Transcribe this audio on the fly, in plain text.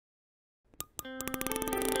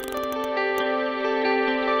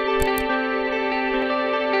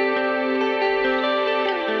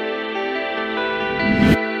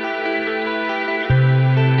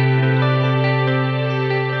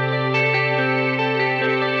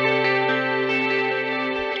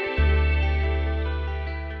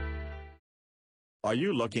Are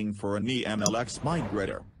you looking for an EMLX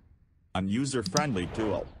Migrator? A user-friendly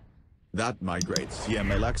tool that migrates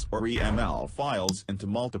EMLX or EML files into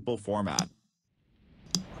multiple formats.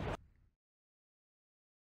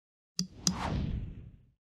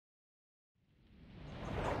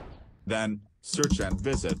 Then, search and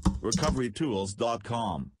visit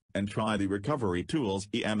RecoveryTools.com and try the RecoveryTools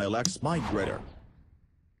EMLX Migrator.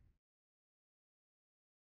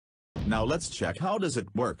 Now let's check how does it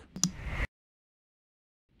work.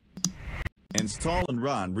 Install and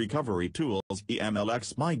run RecoveryTools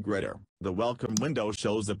EMLX Migrator. The welcome window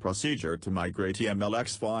shows the procedure to migrate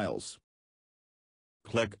EMLX files.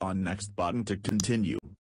 Click on Next button to continue.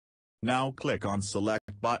 Now click on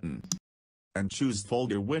Select button and choose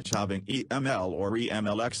folder which having EML or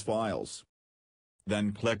EMLX files.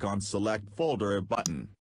 Then click on Select Folder button.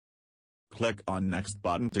 Click on Next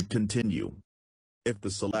button to continue. If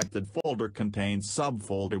the selected folder contains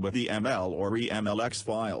subfolder with EML or EMLX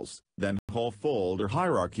files, then whole folder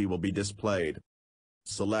hierarchy will be displayed.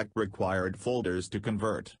 Select required folders to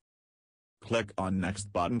convert. Click on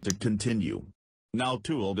Next button to continue. Now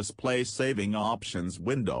tool display saving options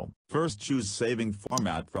window. First choose saving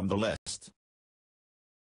format from the list.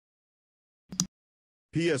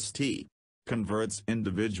 PST converts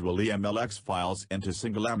individual EMLX files into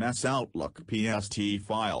single MS Outlook PST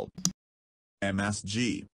file.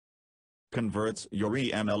 MSG converts your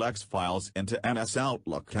EMLX files into MS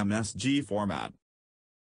Outlook MSG format.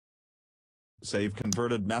 Save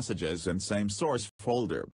converted messages in same source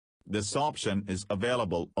folder. This option is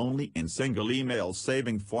available only in single email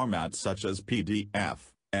saving formats such as PDF,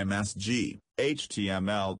 MSG,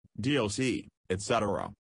 HTML, DOC,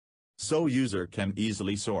 etc. So user can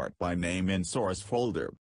easily sort by name in source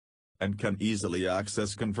folder and can easily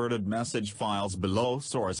access converted message files below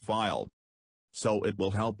source file. So it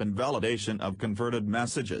will help in validation of converted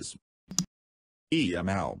messages.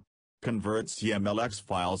 EML converts EMLX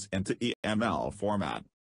files into EML format.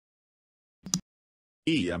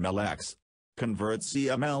 EMLX converts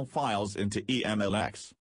EML files into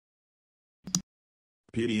EMLX.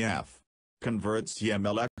 PDF converts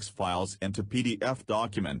EMLX files into PDF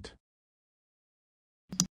document.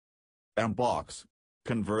 MBox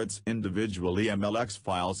converts individual EMLX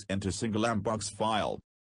files into single MBox file.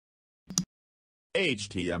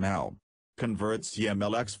 HTML converts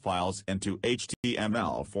EMLX files into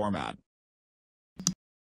HTML format.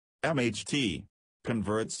 MHT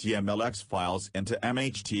converts EMLX files into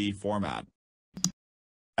MHT format.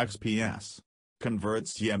 XPS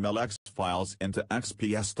converts EMLX files into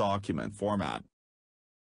XPS document format.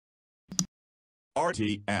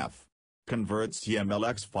 RTF converts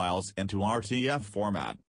EMLX files into RTF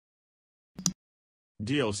format.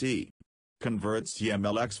 DOC converts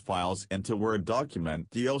EMLX files into Word document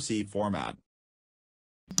DOC format.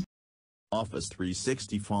 Office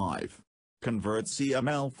 365 converts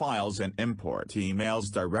EML files and import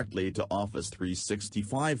emails directly to Office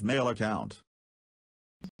 365 mail account.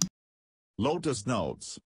 Lotus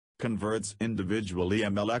Notes converts individual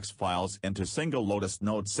EMLX files into single Lotus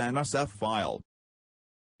Notes NSF file.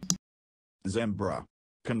 Zimbra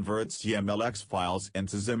converts EMLX files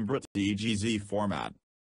into Zimbra DGZ format.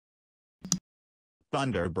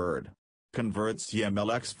 Thunderbird converts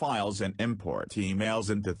EMLX files and import emails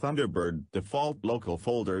into Thunderbird default local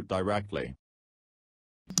folder directly.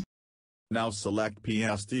 Now select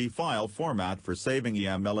PSD file format for saving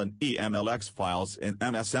EML and EMLX files in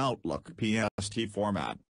MS Outlook PST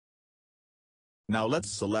format. Now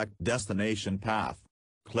let's select destination path.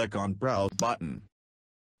 Click on Browse button.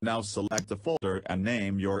 Now select the folder and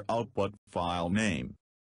name your output file name.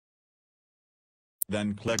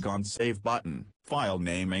 Then click on Save button. File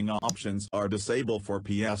naming options are disabled for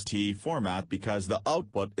PST format because the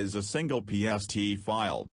output is a single PST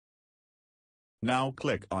file. Now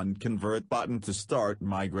click on Convert button to start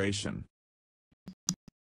migration.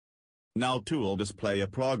 Now tool display a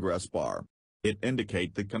progress bar. It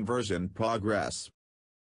indicate the conversion progress.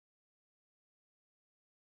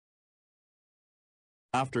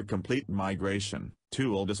 After complete migration,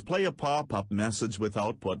 tool display a pop-up message with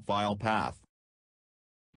output file path.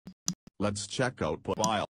 Let's check output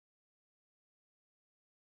file.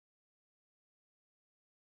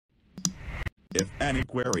 If any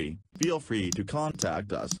query, feel free to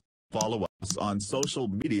contact us. Follow us on social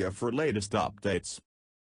media for latest updates.